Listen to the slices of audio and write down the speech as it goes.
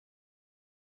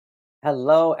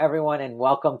Hello, everyone, and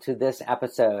welcome to this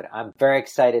episode. I'm very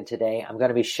excited today. I'm going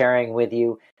to be sharing with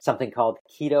you something called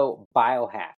Keto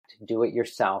Biohacked, do it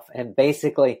yourself. And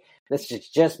basically, this is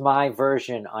just my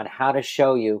version on how to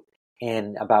show you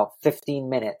in about 15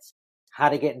 minutes how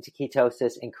to get into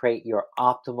ketosis and create your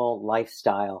optimal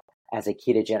lifestyle as a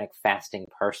ketogenic fasting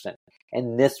person.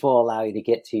 And this will allow you to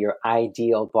get to your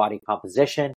ideal body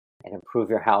composition and improve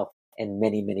your health in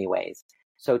many, many ways.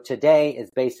 So today is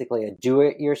basically a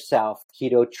do-it-yourself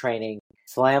keto training,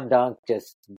 slam dunk,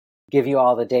 just give you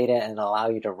all the data and allow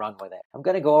you to run with it. I'm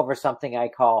going to go over something I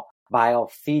call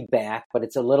biofeedback, but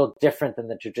it's a little different than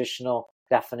the traditional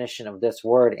definition of this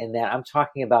word in that I'm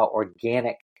talking about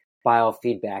organic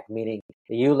biofeedback, meaning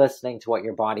you listening to what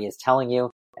your body is telling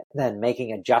you and then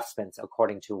making adjustments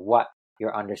according to what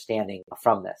you're understanding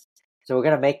from this. So we're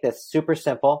going to make this super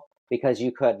simple because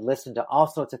you could listen to all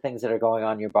sorts of things that are going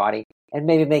on in your body and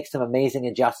maybe make some amazing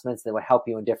adjustments that would help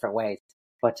you in different ways.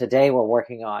 But today we're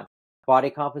working on body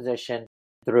composition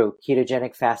through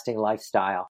ketogenic fasting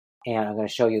lifestyle. And I'm going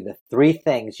to show you the 3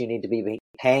 things you need to be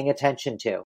paying attention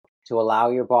to allow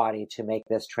your body to make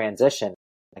this transition,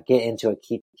 get into a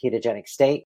ketogenic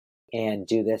state and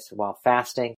do this while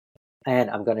fasting. And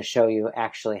I'm going to show you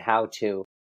actually how to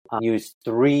use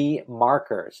 3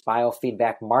 markers,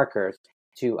 biofeedback markers,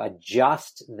 to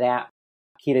adjust that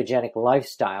ketogenic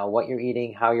lifestyle, what you're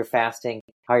eating, how you're fasting,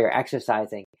 how you're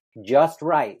exercising, just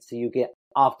right so you get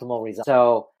optimal results.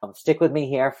 So stick with me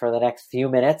here for the next few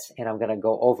minutes, and I'm going to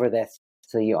go over this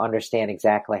so you understand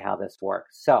exactly how this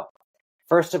works. So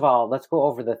first of all, let's go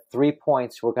over the 3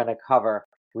 points we're going to cover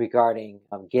regarding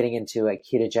getting into a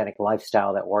ketogenic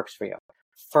lifestyle that works for you.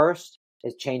 First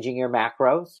is changing your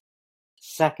macros.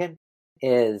 Second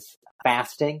is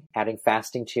fasting, adding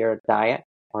fasting to your diet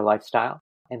or lifestyle.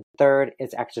 And third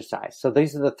is exercise. So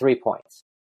these are the 3 points,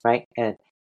 right? And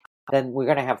then we're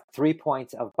going to have 3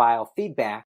 points of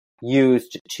biofeedback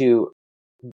used to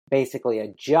basically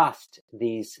adjust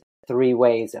these 3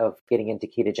 ways of getting into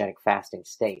ketogenic fasting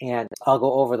state. And I'll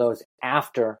go over those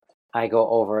after I go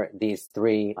over these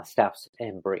 3 steps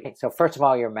in brief. So first of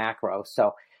all, your macros.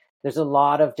 So there's a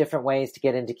lot of different ways to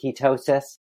get into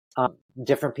ketosis.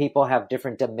 Different people have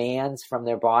different demands from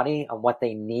their body on what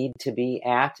they need to be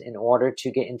at in order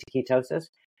to get into ketosis.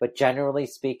 But generally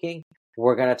speaking,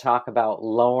 we're going to talk about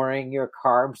lowering your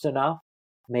carbs enough,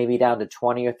 maybe down to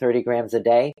 20 or 30 grams a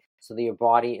day, so that your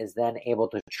body is then able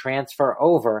to transfer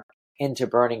over into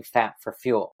burning fat for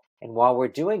fuel. And while we're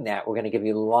doing that, we're going to give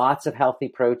you lots of healthy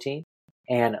protein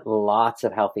and lots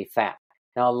of healthy fat.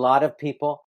 Now, a lot of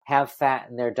people have fat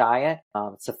in their diet,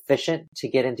 sufficient to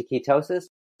get into ketosis,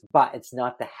 but it's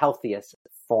not the healthiest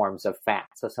forms of fat.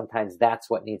 So sometimes that's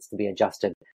what needs to be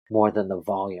adjusted more than the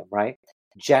volume, right?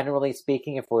 Generally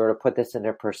speaking, if we were to put this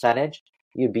into percentage,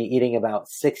 you'd be eating about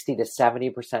 60 to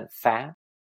 70% fat,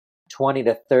 20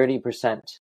 to 30%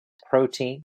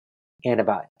 protein, and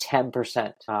about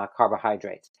 10%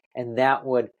 carbohydrates. And that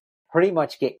would pretty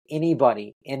much get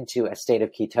anybody into a state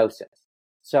of ketosis.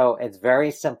 So it's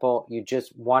very simple. You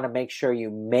just want to make sure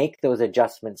you make those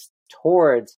adjustments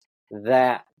towards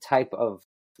that type of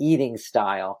eating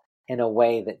style in a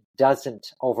way that doesn't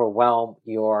overwhelm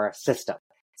your system.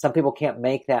 Some people can't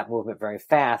make that movement very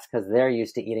fast because they're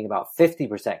used to eating about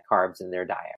 50% carbs in their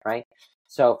diet, right?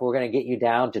 So if we're going to get you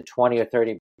down to 20 or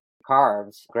 30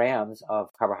 grams of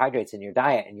carbohydrates in your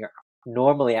diet, and you're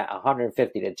normally at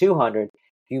 150 to 200, if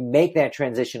you make that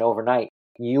transition overnight,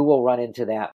 you will run into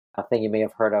that thing you may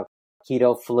have heard of,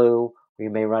 keto flu, or you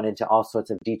may run into all sorts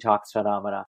of detox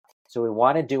phenomena. So we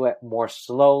want to do it more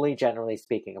slowly, generally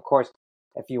speaking. Of course,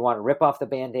 if you want to rip off the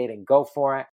Band-Aid and go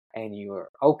for it, and you're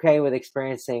okay with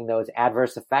experiencing those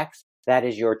adverse effects, that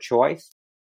is your choice.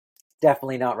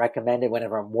 Definitely not recommended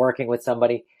whenever I'm working with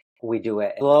somebody. We do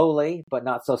it slowly, but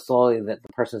not so slowly that the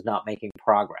person's not making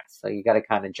progress. So you got to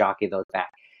kind of jockey those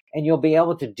back. And you'll be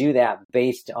able to do that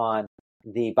based on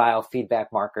the biofeedback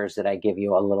markers that I give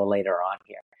you a little later on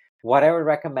here. What I would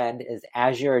recommend is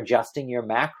as you're adjusting your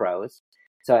macros,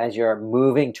 so as you're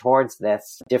moving towards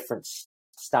this different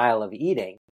style of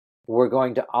eating, we're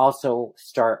going to also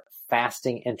start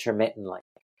fasting intermittently.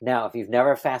 Now, if you've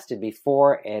never fasted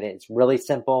before, it's really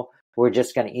simple. We're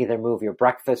just going to either move your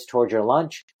breakfast towards your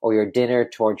lunch or your dinner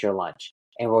towards your lunch.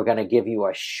 And we're going to give you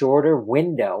a shorter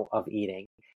window of eating,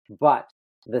 but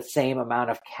the same amount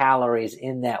of calories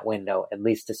in that window, at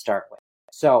least to start with.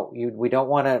 So we don't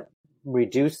want to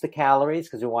reduce the calories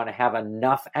because we want to have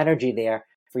enough energy there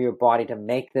for your body to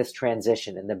make this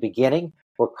transition. In the beginning,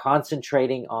 we're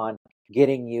concentrating on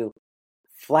getting you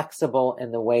flexible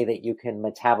in the way that you can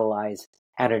metabolize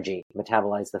energy,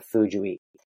 metabolize the food you eat.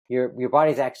 your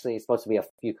body's actually supposed to be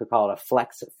you could call it a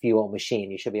flex fuel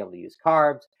machine. You should be able to use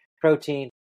carbs, protein,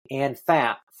 and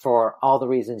fat for all the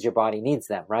reasons your body needs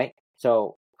them, right?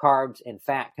 So carbs and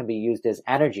fat can be used as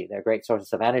energy. They're great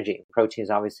sources of energy. Protein is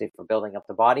obviously for building up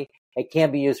the body. It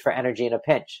can be used for energy in a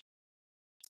pinch.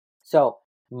 So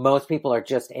most people are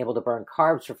just able to burn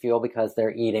carbs for fuel because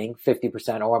they're eating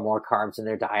 50% or more carbs in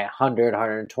their diet, 100,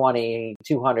 120,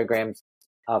 200 grams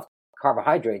of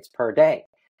carbohydrates per day.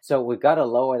 So we've got to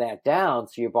lower that down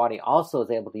so your body also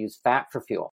is able to use fat for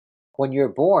fuel. When you're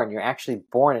born, you're actually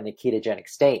born in a ketogenic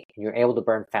state, and you're able to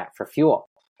burn fat for fuel.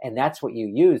 And that's what you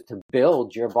use to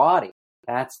build your body.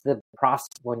 That's the process.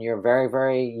 When you're very,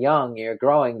 very young, you're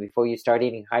growing, before you start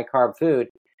eating high carb food,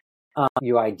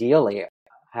 you ideally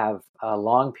have a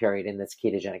long period in this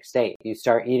ketogenic state. You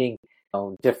start eating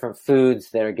different foods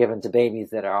that are given to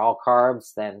babies that are all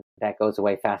carbs, then that goes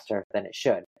away faster than it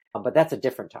should. But that's a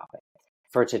different topic.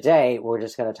 For today, we're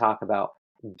just going to talk about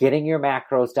getting your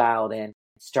macros dialed in,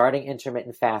 starting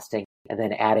intermittent fasting, and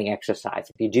then adding exercise.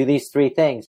 If you do these three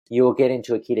things, you will get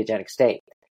into a ketogenic state.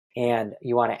 And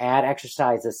you want to add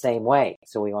exercise the same way.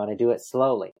 So we want to do it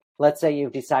slowly. Let's say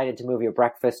you've decided to move your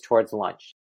breakfast towards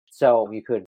lunch. So you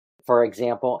could, for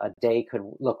example, a day could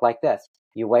look like this.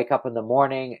 You wake up in the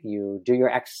morning, you do your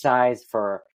exercise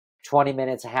for 20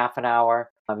 minutes, a half an hour.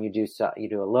 You do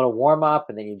a little warm up,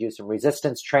 and then you do some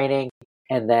resistance training.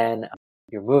 And then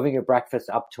you're moving your breakfast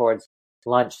up towards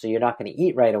lunch. So you're not going to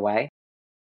eat right away.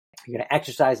 You're going to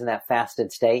exercise in that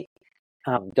fasted state.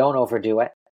 Don't overdo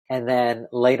it. And then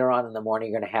later on in the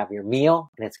morning, you're going to have your meal,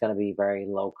 and it's going to be very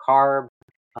low carb,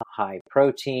 high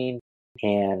protein,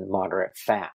 and moderate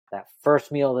fat. That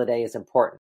first meal of the day is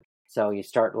important. So you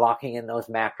start locking in those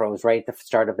macros right at the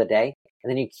start of the day. And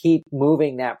then you keep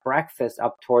moving that breakfast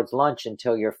up towards lunch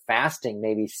until you're fasting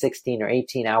maybe 16 or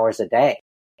 18 hours a day.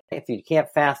 If you can't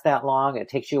fast that long, it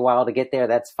takes you a while to get there,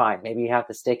 that's fine. Maybe you have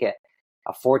to stick at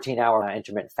a 14-hour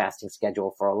intermittent fasting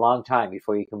schedule for a long time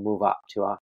before you can move up to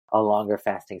a longer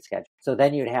fasting schedule. So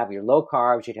then you'd have your low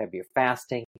carbs, you'd have your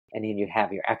fasting, and then you'd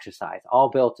have your exercise all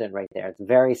built in right there. It's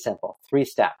very simple. 3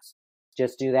 steps.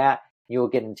 Just do that. You will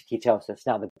get into ketosis.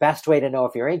 Now, the best way to know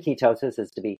if you're in ketosis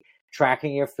is to be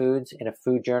tracking your foods in a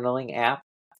food journaling app.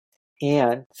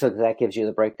 And so that gives you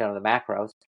the breakdown of the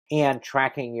macros, and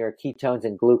tracking your ketones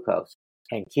and glucose.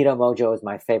 And Keto Mojo is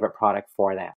my favorite product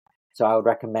for that. So I would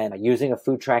recommend using a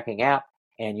food tracking app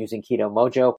and using Keto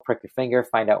Mojo. Prick your finger,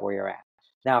 find out where you're at.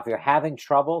 Now, if you're having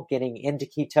trouble getting into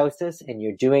ketosis and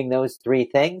you're doing those 3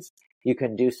 things, you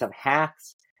can do some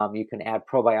hacks. You can add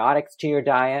probiotics to your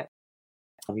diet.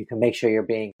 You can make sure you're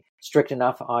being strict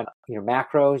enough on your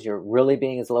macros. You're really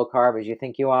being as low carb as you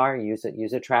think you are. Use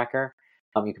a tracker.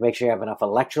 You can make sure you have enough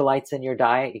electrolytes in your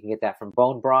diet. You can get that from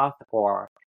bone broth or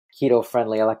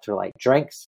keto-friendly electrolyte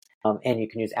drinks. And you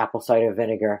can use apple cider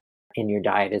vinegar in your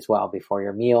diet as well before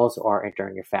your meals or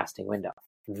during your fasting window.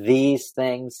 These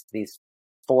things, these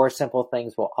 4 simple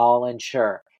things, will all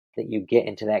ensure that you get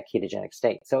into that ketogenic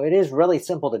state. So it is really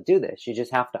simple to do this. You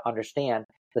just have to understand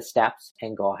the steps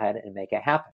and go ahead and make it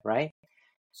happen, right?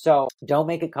 So don't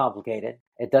make it complicated.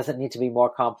 It doesn't need to be more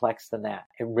complex than that.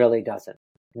 It really doesn't.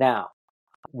 Now,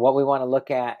 what we want to look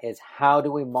at is, how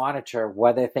do we monitor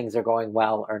whether things are going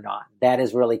well or not? That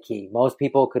is really key. Most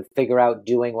people could figure out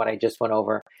doing what I just went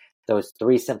over, those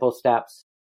 3 simple steps.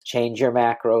 Change your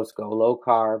macros, go low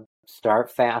carb,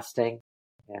 start fasting,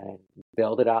 and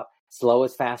build it up. Slow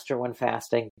is faster when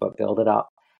fasting, but build it up,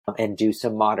 and do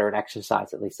some moderate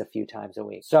exercise at least a few times a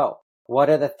week. So what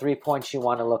are the 3 points you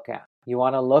want to look at? You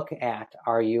want to look at,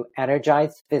 are you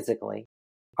energized physically?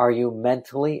 Are you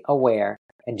mentally aware?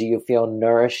 And do you feel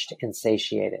nourished and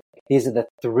satiated? These are the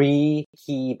 3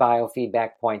 key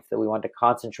biofeedback points that we want to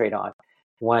concentrate on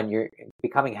when you're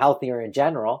becoming healthier in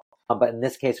general. But in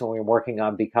this case, when we're working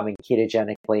on becoming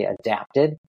ketogenically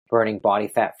adapted, burning body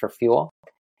fat for fuel,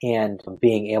 and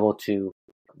being able to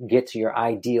get to your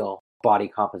ideal body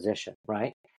composition,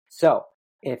 right? So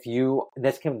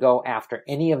this can go after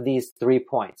any of these 3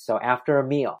 points. So after a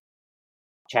meal,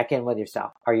 check in with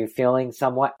yourself. Are you feeling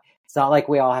somewhat? It's not like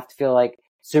we all have to feel like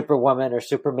Superwoman or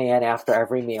Superman after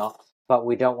every meal, but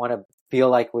we don't want to feel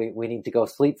like we need to go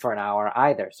sleep for an hour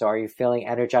either. So are you feeling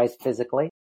energized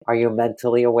physically? Are you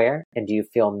mentally aware? And do you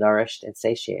feel nourished and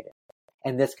satiated?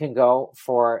 And this can go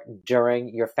for during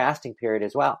your fasting period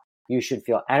as well. You should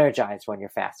feel energized when you're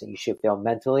fasting. You should feel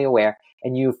mentally aware,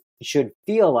 and you should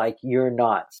feel like you're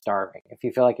not starving. If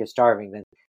you feel like you're starving, then,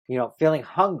 feeling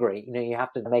hungry, you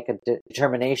have to make a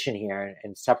determination here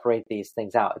and separate these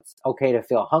things out. It's okay to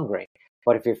feel hungry,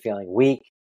 but if you're feeling weak,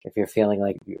 if you're feeling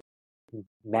like you're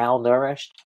malnourished,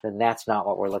 then that's not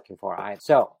what we're looking for either.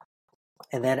 So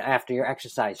And then after your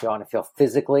exercise, you want to feel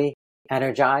physically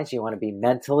energized, you want to be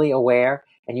mentally aware,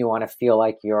 and you want to feel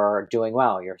like you're doing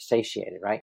well, you're satiated,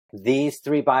 right? These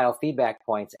 3 biofeedback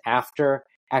points after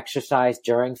exercise,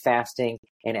 during fasting,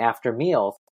 and after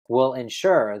meals will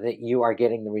ensure that you are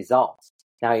getting the results.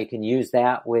 Now you can use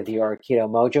that with your Keto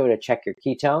Mojo to check your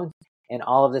ketones and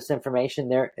all of this information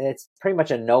there. It's pretty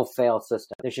much a no-fail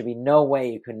system. There should be no way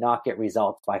you could not get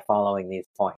results by following these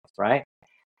points, right?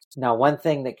 Now, one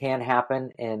thing that can happen,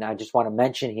 and I just want to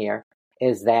mention here,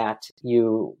 is that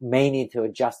you may need to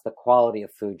adjust the quality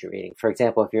of food you're eating. For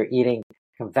example, if you're eating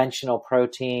conventional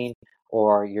protein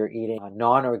or you're eating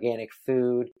non-organic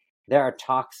food, there are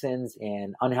toxins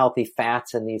and unhealthy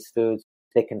fats in these foods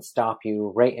that can stop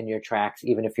you right in your tracks,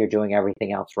 even if you're doing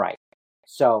everything else right.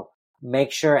 So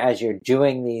make sure as you're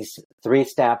doing these 3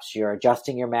 steps, you're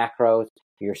adjusting your macros,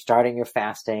 you're starting your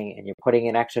fasting, and you're putting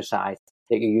in exercise,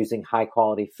 that you're using high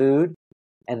quality food.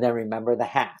 And then remember the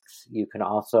hacks. You can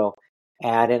also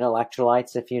add in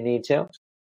electrolytes if you need to.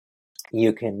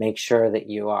 You can make sure that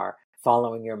you are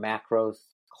following your macros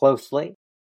closely.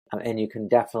 And you can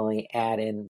definitely add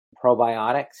in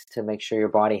probiotics to make sure your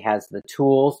body has the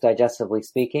tools, digestively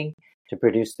speaking, to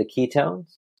produce the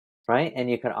ketones, right? And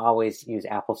you can always use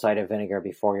apple cider vinegar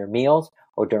before your meals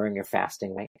or during your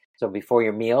fasting, right? So before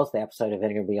your meals, the apple cider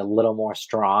vinegar will be a little more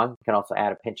strong. You can also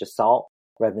add a pinch of salt.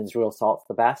 Redmond's real salt's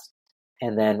the best.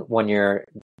 And then when you're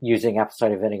using apple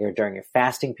cider vinegar during your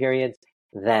fasting periods,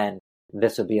 then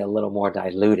this would be a little more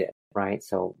diluted, right?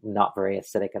 So not very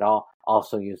acidic at all.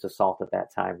 Also use the salt at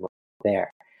that time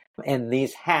there. And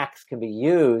these hacks can be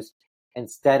used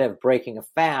instead of breaking a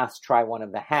fast. Try one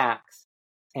of the hacks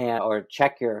or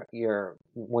check your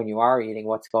when you are eating,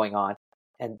 what's going on,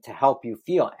 and to help you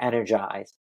feel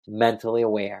energized, mentally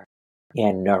aware,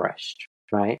 and nourished,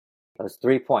 right? Those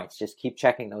 3 points, just keep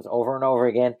checking those over and over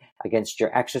again against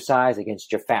your exercise,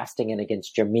 against your fasting, and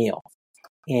against your meal.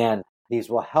 And these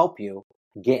will help you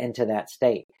get into that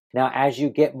state. Now, as you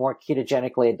get more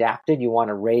ketogenically adapted, you want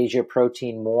to raise your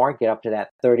protein more, get up to that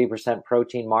 30%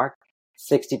 protein mark,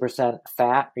 60%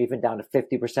 fat, or even down to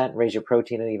 50%, raise your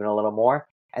protein even a little more.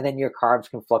 And then your carbs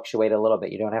can fluctuate a little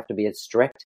bit. You don't have to be as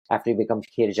strict. After you become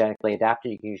ketogenically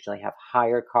adapted, you can usually have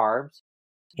higher carbs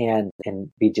and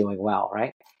be doing well,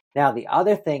 right? Now, the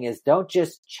other thing is, don't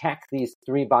just check these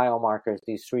 3 biomarkers,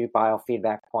 these 3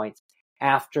 biofeedback points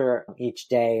after each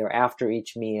day or after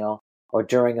each meal or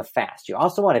during a fast. You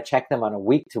also want to check them on a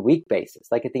week-to-week basis.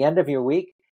 Like at the end of your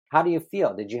week, how do you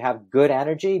feel? Did you have good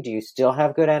energy? Do you still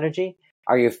have good energy?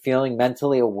 Are you feeling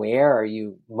mentally aware? Are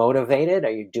you motivated?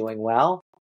 Are you doing well?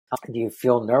 Do you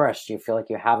feel nourished? Do you feel like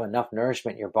you have enough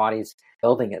nourishment? Your body's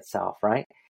building itself, right?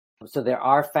 So there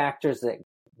are factors that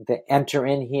enter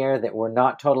in here that we're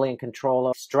not totally in control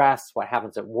of. Stress, what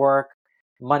happens at work,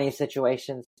 money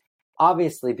situations.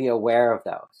 Obviously be aware of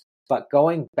those. But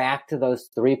going back to those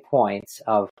 3 points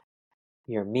of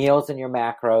your meals and your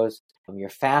macros, your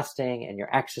fasting and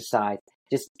your exercise,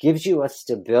 just gives you a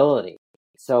stability.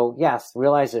 So yes,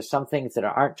 realize there's some things that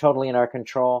aren't totally in our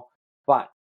control, but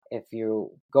if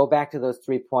you go back to those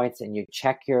 3 points and you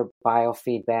check your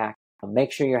biofeedback,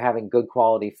 make sure you're having good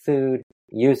quality food,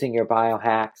 using your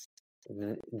biohacks,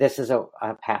 this is a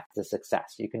path to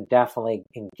success. You can definitely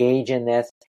engage in this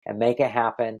and make it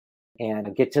happen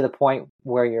and get to the point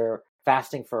where you're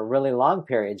fasting for really long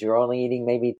periods. You're only eating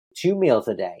maybe 2 meals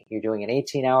a day. You're doing an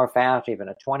 18-hour fast, or even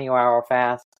a 20-hour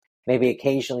fast. Maybe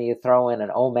occasionally you throw in an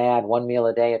OMAD, 1 meal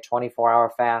a day, a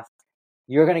 24-hour fast.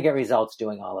 You're going to get results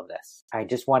doing all of this. I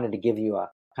just wanted to give you a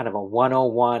kind of a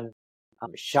 101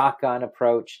 shotgun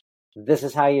approach. This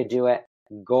is how you do it.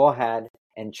 Go ahead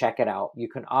and check it out. You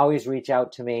can always reach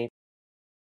out to me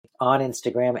on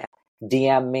Instagram,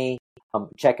 DM me,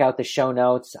 check out the show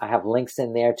notes. I have links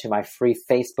in there to my free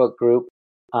Facebook group.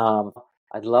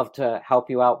 I'd love to help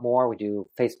you out more. We do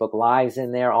Facebook Lives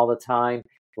in there all the time.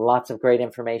 Lots of great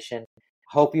information.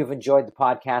 Hope you've enjoyed the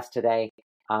podcast today.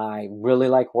 I really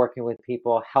like working with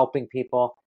people, helping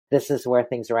people. This is where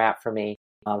things are at for me.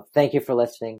 Thank you for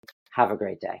listening. Have a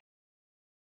great day.